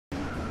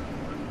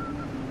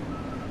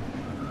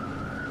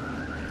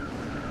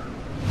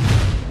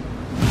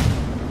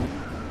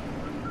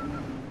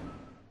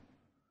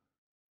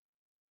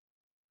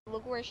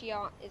Look where she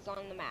is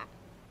on the map.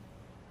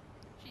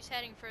 She's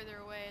heading further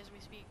away as we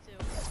speak too.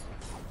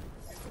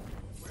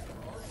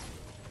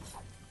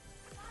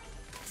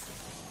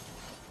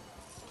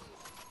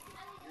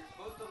 You're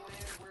supposed to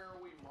land where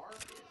we mark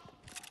it.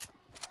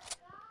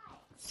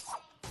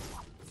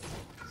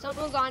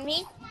 Someone's on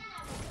me.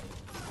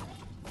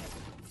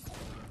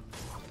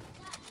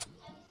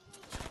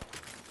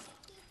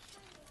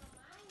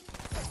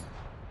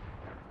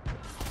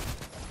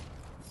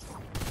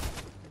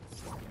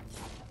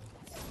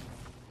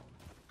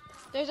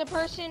 There's a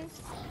person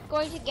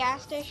going to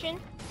gas station.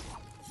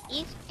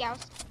 East gas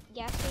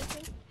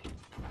station.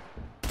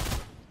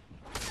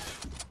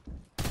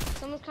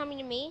 Someone's coming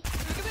to me.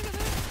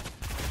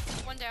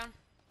 One down.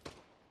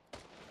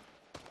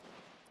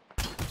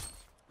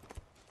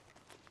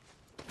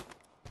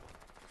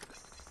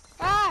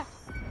 Ah!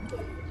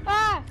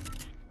 Ah!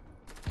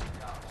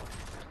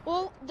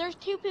 Well, there's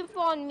two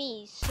people on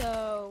me,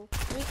 so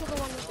let me kill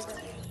the one with the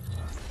brick.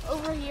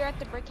 Over here at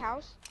the brick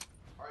house.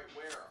 Alright,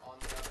 where? On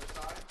the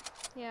other side?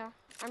 Yeah,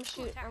 I'm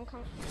shooting. I'm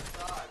coming.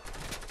 Side.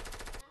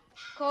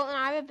 Colton,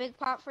 I have a big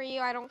pot for you.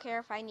 I don't care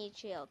if I need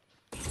shield.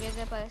 You're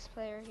the best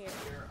player here.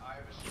 Here, I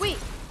have a shield. Wait,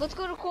 let's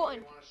go to Colton.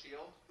 You want a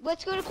shield?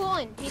 Let's go to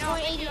Colton. He's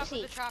going pick you up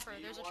agency. with the chopper.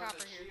 There's a You want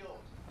chopper here. shield?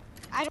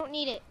 I don't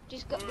need it.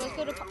 Just go. Let's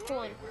go to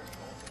Colton. Where's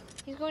Colton?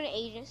 He's going to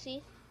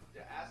agency.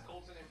 Yeah, ask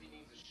Colton if he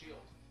needs a shield.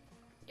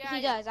 Yeah,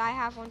 He does. I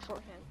have one for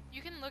him.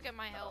 You can look at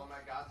my Tell health. him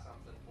I got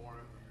something for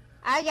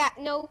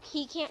him. No,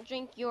 he can't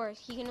drink yours.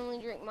 He can only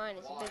drink mine.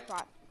 It's a big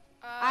pot.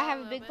 I have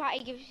a big pot.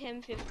 It gives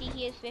him 50.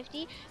 He has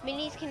 50.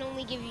 Minis can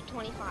only give you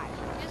 25.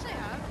 Yes, I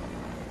have.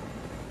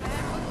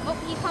 Oh,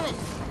 he's coming.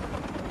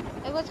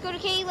 Hey, let's go to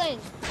Caitlin.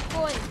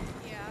 Going.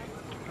 Yeah.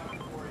 Coming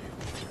for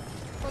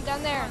you. Go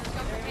down there. Let's go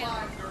for Stay Caleb.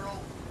 alive,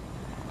 girl.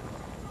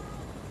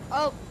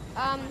 Oh,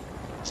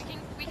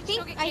 We can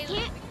think still get I Caleb.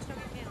 can't- We can still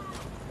get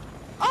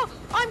Caleb. oh,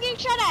 I'm getting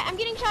shot at. I'm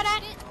getting shot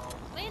at.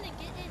 Landon,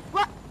 get in.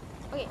 What?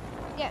 Okay,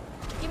 yeah.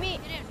 Give me.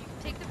 Get in. You can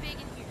take the big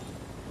in here.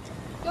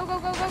 Go, go,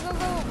 go, go, go,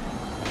 go.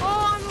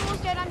 Oh, I'm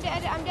almost dead. I'm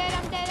dead. I'm dead.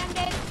 I'm dead. I'm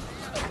dead.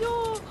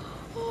 No.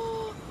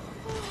 Oh,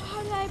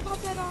 how did I pop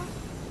that off?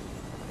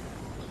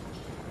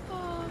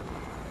 Oh.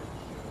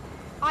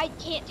 I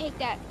can't take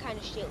that kind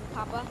of shield,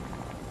 Papa.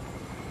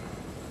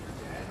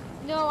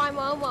 No, I'm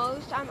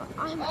almost. I'm.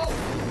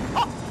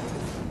 Oh!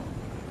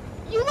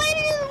 You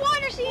landed in the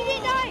water, so you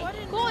didn't die. I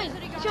didn't Go on. realize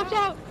that he got Jumped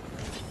out.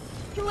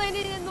 You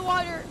landed in the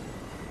water.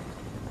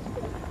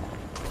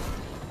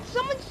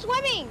 Someone's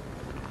swimming.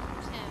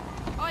 It's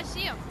him. Oh, I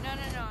see him. No,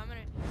 no, no. I'm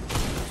gonna.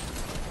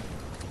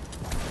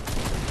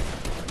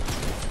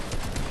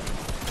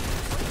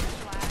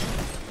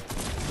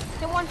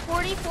 The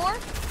 144.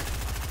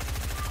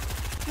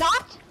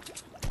 Knocked.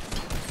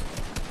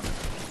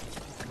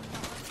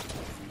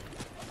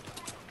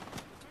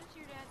 Where's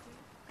your dad?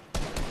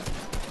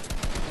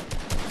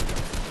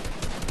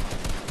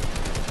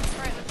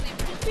 Alright, let's leave.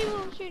 There's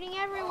people shooting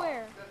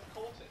everywhere. That's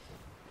Colton.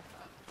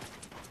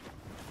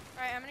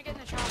 Alright, I'm gonna get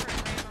in the chopper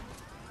and ram him.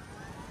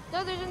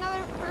 No, there's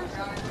another person.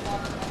 Guy in the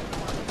water.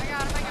 I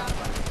got him. I got him.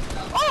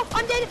 Oh,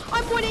 I'm dead.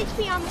 I'm 1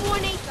 HP. I'm 1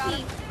 Got HP.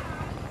 him.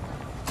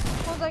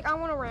 I was like, I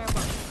want to ram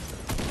him.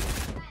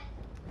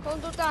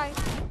 Don't die.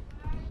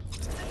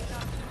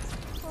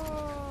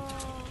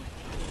 Oh.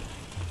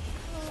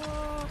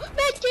 Oh.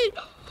 Medkit!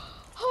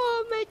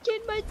 Oh,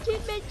 medkit, medkit,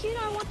 medkit.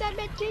 I want that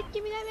medkit.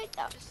 Give me that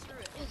medkit. Just threw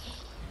it. Okay.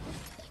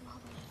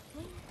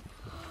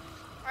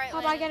 Alright,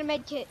 Papa, I got a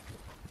medkit.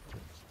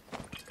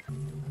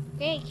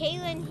 Okay,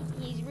 Kaylin,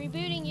 he's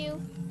rebooting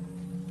you.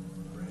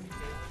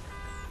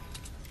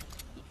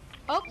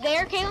 Oh,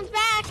 there, Kaylin's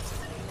back.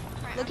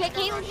 Alright, Look I'm at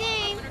gonna go Kaylin's rush.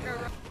 name. I'm gonna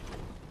go rush.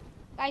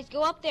 Guys,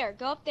 go up there.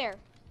 Go up there.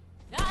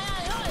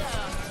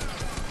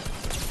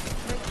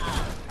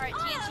 Alright,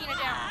 Tina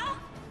down.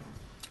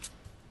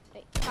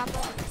 Wait,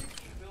 Papa.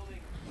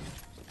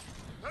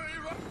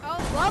 Oh,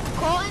 Well,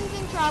 Colton's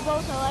in trouble,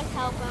 so let's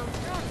help him.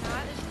 no, I'm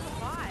not. This is a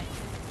lie.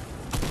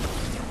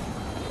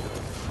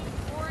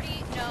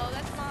 40. No,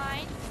 that's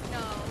mine.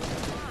 No,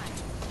 that's mine.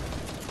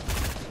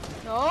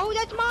 No,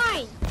 that's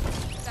mine.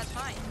 That's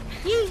mine.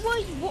 He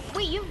was.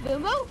 Wait, you have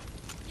Boomo?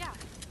 Yeah.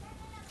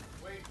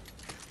 Wait,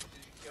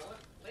 did you kill it?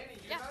 Landon,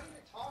 you're Yeah. not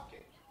even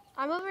talking.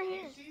 I'm over When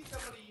here. you see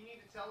somebody, you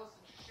need to tell us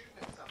that you're shooting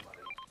at somebody.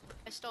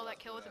 I stole that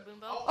kill with a boom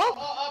bow. Oh,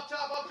 Oh. up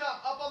top,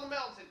 up on the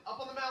mountain, up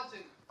on the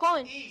mountain.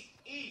 Colin.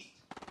 East.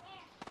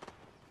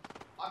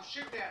 I'm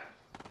shooting at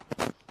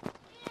him.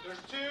 There's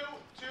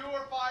two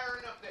are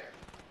firing up there.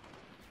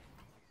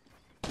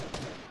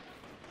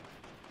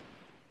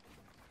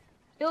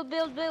 Build.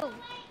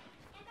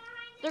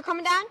 They're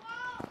coming down.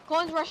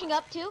 Colin's rushing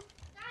up too.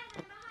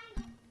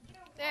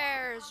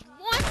 There's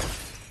one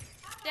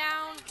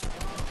down.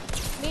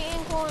 Me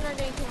and Colin are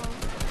going to kill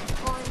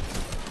him.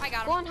 I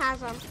got him. Colin has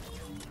them.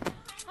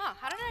 Huh,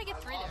 how did I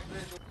get three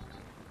there?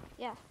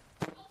 Yeah.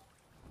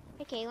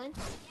 Hey, Kaylin.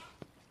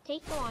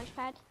 Take the launch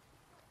pad.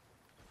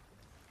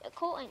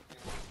 Colton.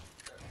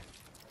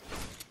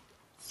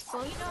 You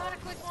know how to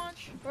quick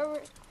launch? Where Are you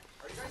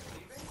guys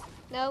leaving?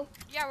 no.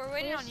 Yeah, we're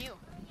waiting Yes. on you.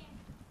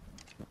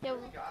 Yeah.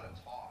 We gotta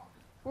talk.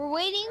 We're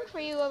waiting for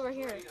you over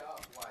here. Straight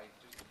up, like,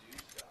 just to do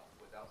stuff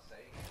without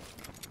saying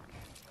it.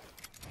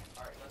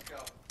 Alright, let's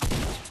go.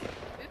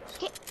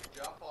 Oops.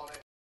 Jump on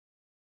it.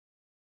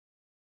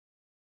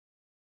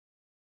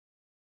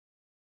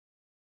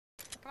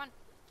 Come on.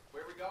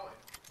 Where are we going?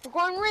 We're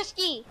going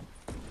risky.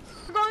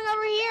 We're going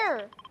over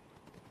here.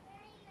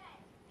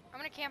 I'm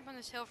gonna camp on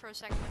this hill for a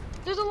second.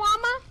 There's a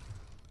llama.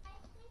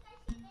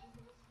 Good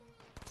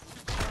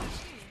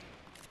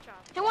job.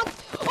 Hit one.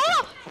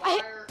 Oh! I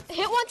Fire.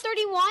 hit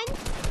 131.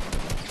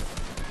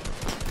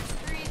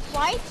 Three,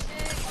 White. 6,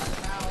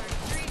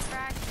 3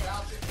 cracked.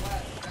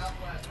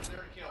 Southwest.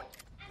 They're killed.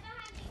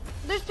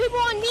 There's people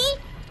on me.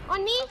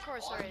 On me. Of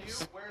course On there you,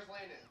 is. where's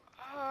Landon?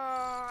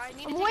 I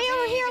need to I'm take way a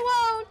over big- here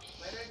alone.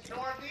 Landon's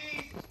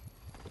northeast.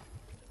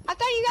 I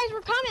thought you guys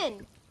were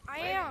coming. I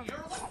am.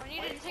 I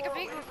needed to take a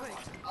big real quick.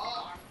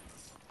 Oh,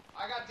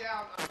 I got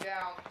down. I'm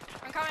down.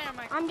 I'm coming on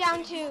my. I'm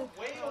down too.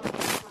 Way over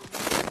from me.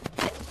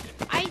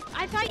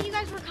 I thought you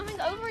guys were coming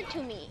over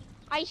to me.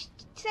 I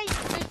said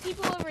there's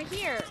people over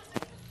here,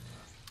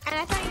 and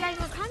I thought you guys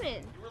were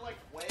coming. You were like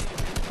way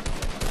over.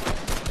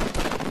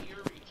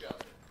 Near each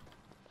other.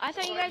 I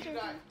thought you guys were. You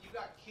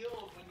got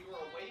killed when you were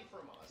away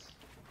from us.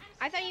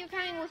 I thought you were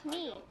coming with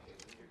me. Okay,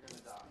 then you're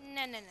gonna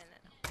die. No.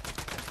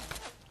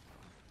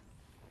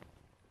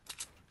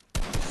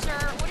 Sir,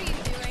 what are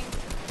you doing?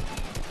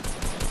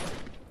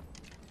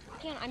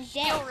 Damn, I'm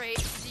Skill dead. rate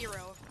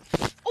 0.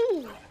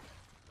 Ooh.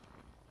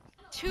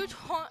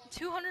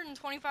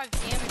 225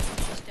 damage from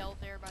just dealt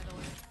there, by the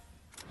way.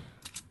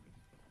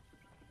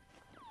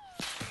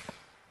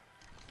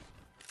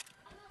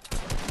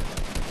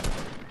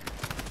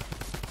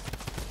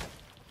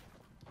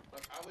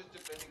 Like, I was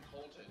defending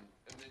Colton,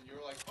 and then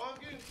you're like, oh, I'm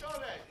getting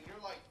shot at, and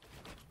you're like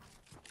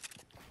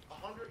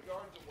 100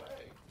 yards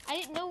away. I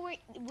didn't know where.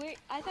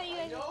 I thought you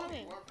guys were I know,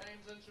 coming. you weren't paying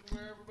attention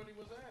where everybody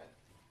was at.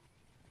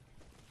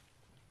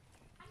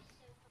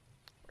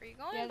 Where you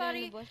going, Yeah, they're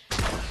in the buddy?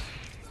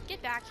 bush.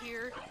 Get back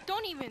here.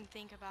 Don't even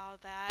think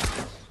about that.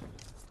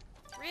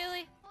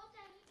 Really?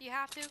 Do you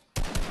have to?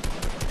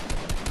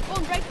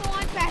 Oh, break the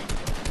launch pad.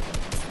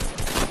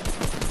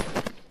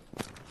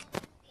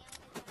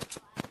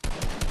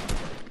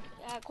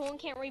 Colin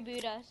can't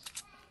reboot us.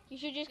 You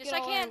should just Yes, get I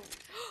all can. in.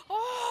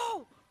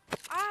 Oh!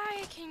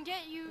 I can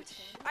get you.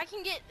 I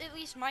can get at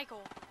least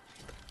Michael.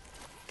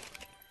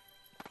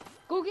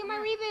 Go get my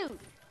reboot.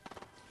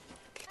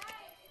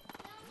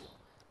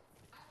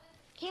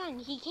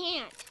 Caitlin, he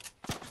can't.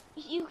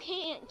 You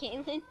can't,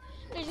 Caitlin.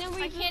 There's no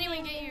reboot. I can't even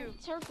in get the you.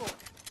 Circle.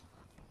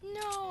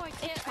 No, I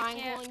can't. It's fine, I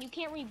can't. Colin. You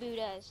can't reboot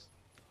us.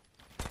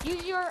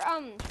 Use your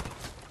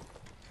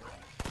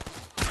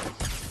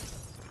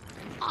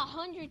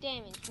 100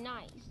 damage.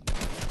 Nice.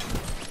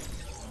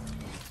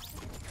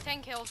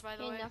 10 kills, by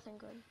the And way. nothing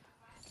good.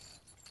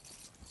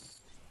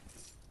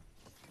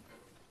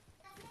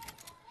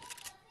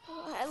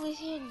 Oh, at least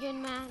he had good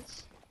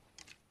mats.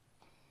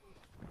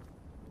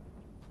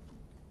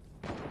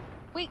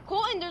 Wait,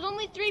 Colton, there's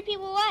only 3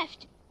 people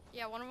left.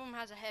 Yeah, one of them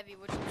has a heavy,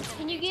 which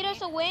Can you get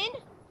us a win?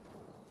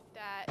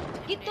 That Get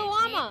the intimidates me.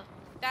 llama.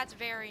 That's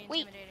very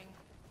Wait. intimidating.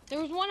 There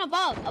was one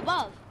above.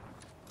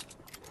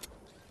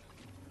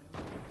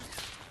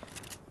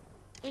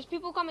 There's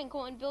people coming,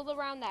 Colton. Build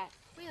around that.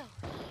 Wheel.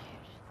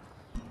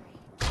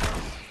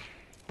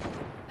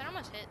 That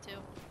almost hit too.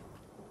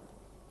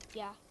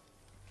 Yeah.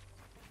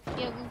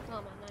 Yeah, loot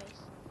llama.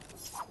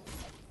 Nice.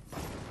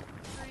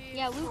 3,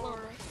 Yeah, loot 4,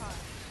 llama.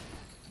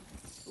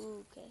 5.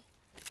 Ooh, okay.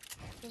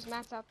 There's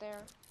mats out there.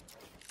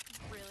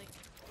 Really.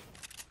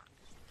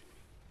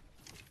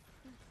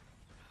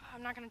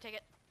 I'm not gonna take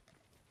it.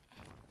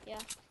 Yeah.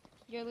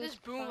 Your This loot's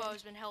boom fine.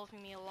 has been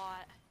helping me a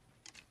lot.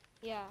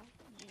 Yeah.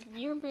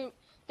 Your boom.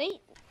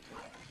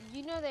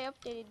 You know they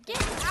updated. Get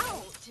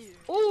out, dude.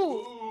 Ooh,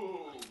 Ooh.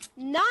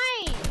 nice.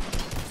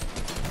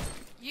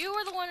 You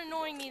were the one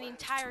annoying me the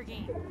entire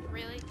game.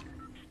 Really?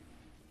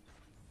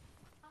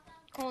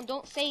 Colin,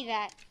 don't say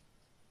that.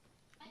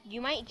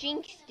 You might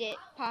jinx it,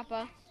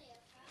 Papa.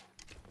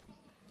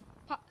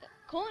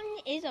 Colin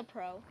is a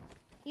pro.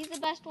 He's the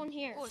best one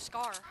here. Oh, a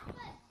scar. I'm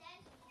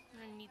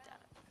gonna need that.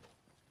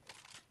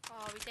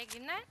 Oh, we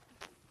taking that?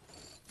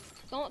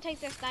 Don't take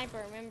the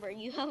sniper. Remember,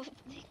 you have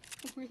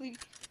really.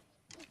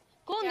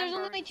 Colin, Yeah, there's I'm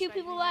only already 2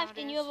 people sniping left,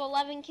 and you have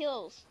nowadays. 11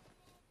 kills.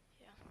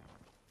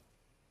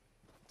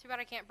 Too bad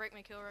I can't break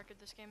my kill record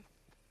this game.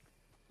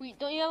 Wait,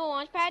 don't you have a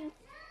launch pad?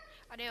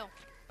 I do,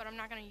 but I'm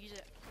not gonna use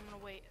it. I'm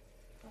gonna wait.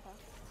 Okay.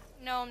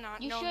 No, I'm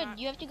not. You no, I'm should. not.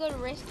 You have to go to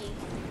risky.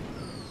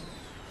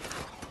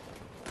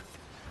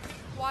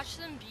 Watch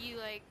them be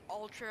like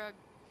ultra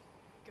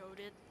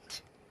goated.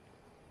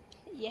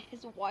 Yes,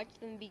 watch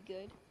them be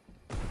good.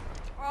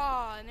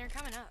 Oh, and they're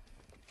coming up.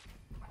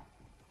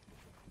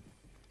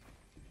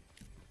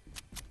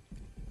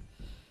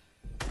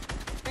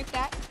 Break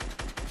that.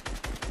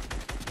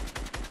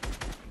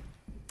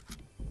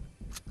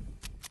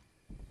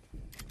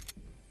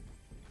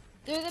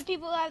 They're the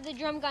people that have the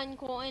drum gun,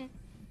 Colton.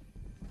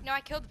 No,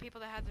 I killed the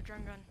people that had the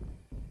drum gun.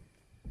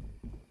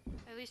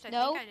 At least I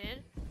No. think I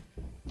did.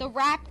 The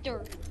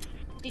raptor.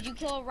 Did you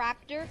kill a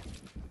raptor?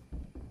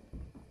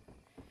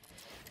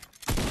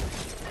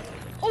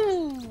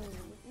 Oh,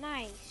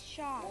 nice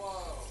shot.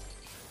 Whoa.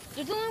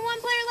 There's only one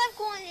player left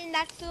going, and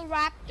that's the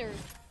Raptor.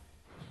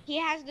 He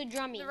has the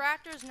drummy. The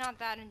Raptor's not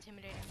that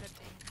intimidating, good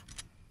thing.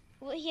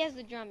 Well, he has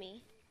the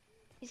drummy.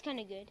 He's kind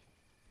of good.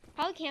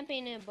 Probably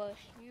camping in a bush.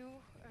 You,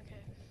 okay.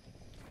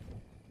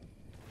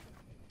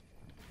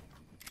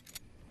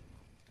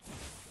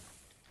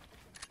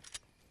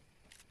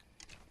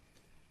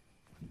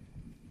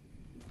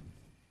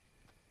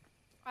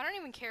 I don't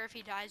even care if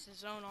he dies his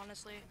zone,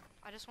 honestly.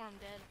 I just want him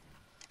dead.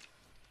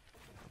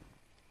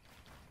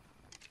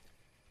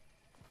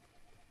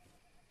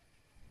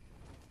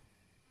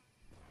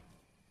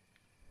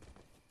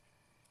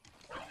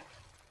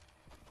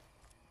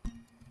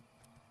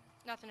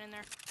 Nothing in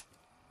there.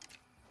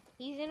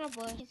 He's in a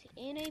bush. He's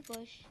in a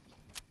bush.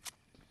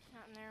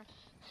 Not in there.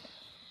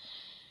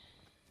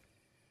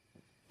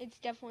 It's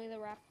definitely the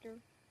Raptor.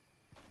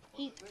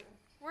 He,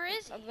 Where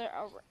is he?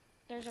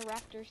 there's a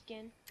Raptor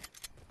skin.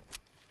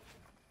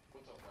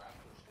 What's a raptor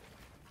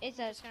skin? It's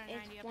Just gonna 90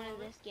 it's up one a of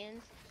little the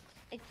skins.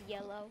 It's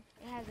yellow.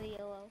 It has a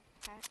yellow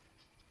hat.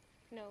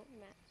 No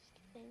mask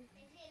thing.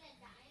 Is it a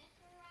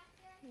dinosaur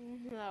raptor?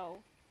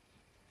 No,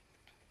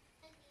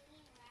 A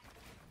alien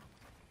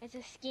raptor? it's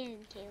a skin,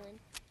 Kaylin.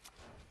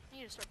 You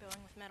need to start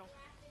building with metal.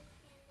 Raptor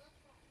skin looks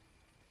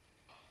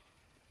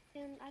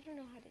like. And I don't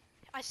know how to.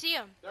 I see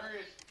him. There he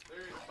is. There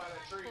he is by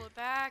that tree. Pull it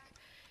back.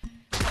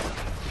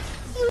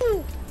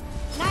 Ooh,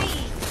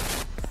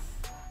 nice.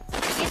 We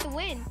get the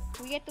win.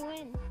 We get the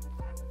win.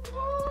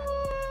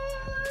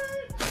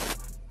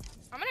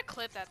 I'm gonna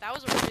clip that. That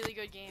was a really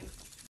good game.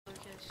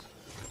 Lucas.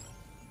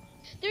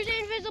 There's an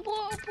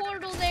invisible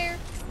portal there.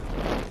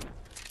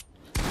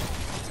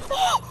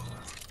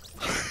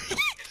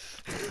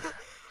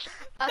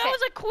 That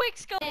was a quick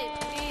scope. What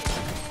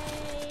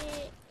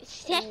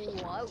was that?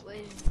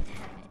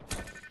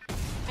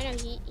 I know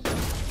he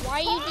why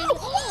are you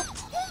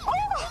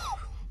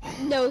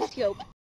doing no scope.